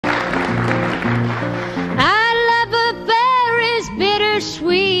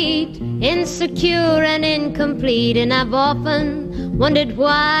sweet, insecure and incomplete, and I've often wondered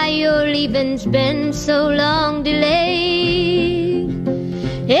why your leaving's been so long delayed.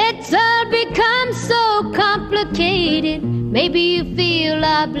 It's all become so complicated. Maybe you feel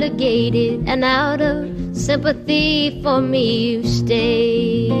obligated, and out of sympathy for me you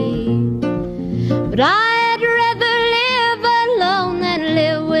stayed. But I'd rather live alone than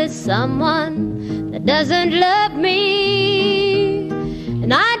live with someone that doesn't love me.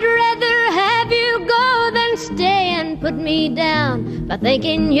 And I'd rather have you go than stay and put me down by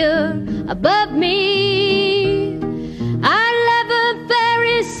thinking you're above me. Our love affair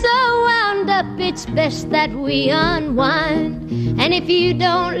is so wound up, it's best that we unwind. And if you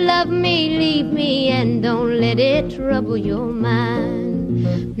don't love me, leave me and don't let it trouble your mind.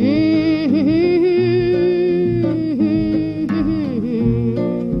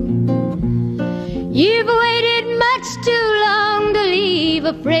 You've waited much too long to leave,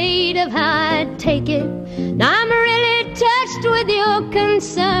 afraid of how I'd take it. Now I'm really touched with your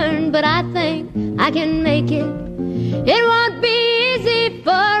concern, but I think I can make it. It won't be easy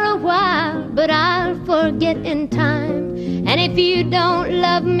for a while, but I'll forget in time. And if you don't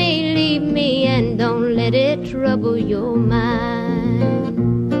love me, leave me and don't let it trouble your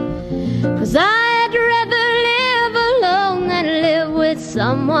mind. 'Cause I'd rather live alone than live with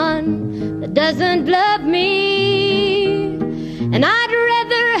someone that doesn't love me. And I'd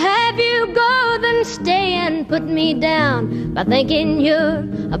rather have you go than stay and put me down by thinking you're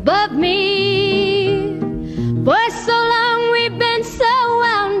above me. For so long we've been so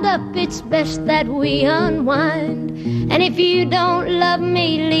wound up, it's best that we unwind. And if you don't love me,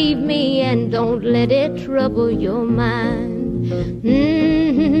 leave me and don't let it trouble your mind.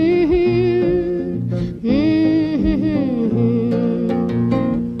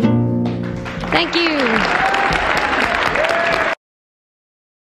 Thank you.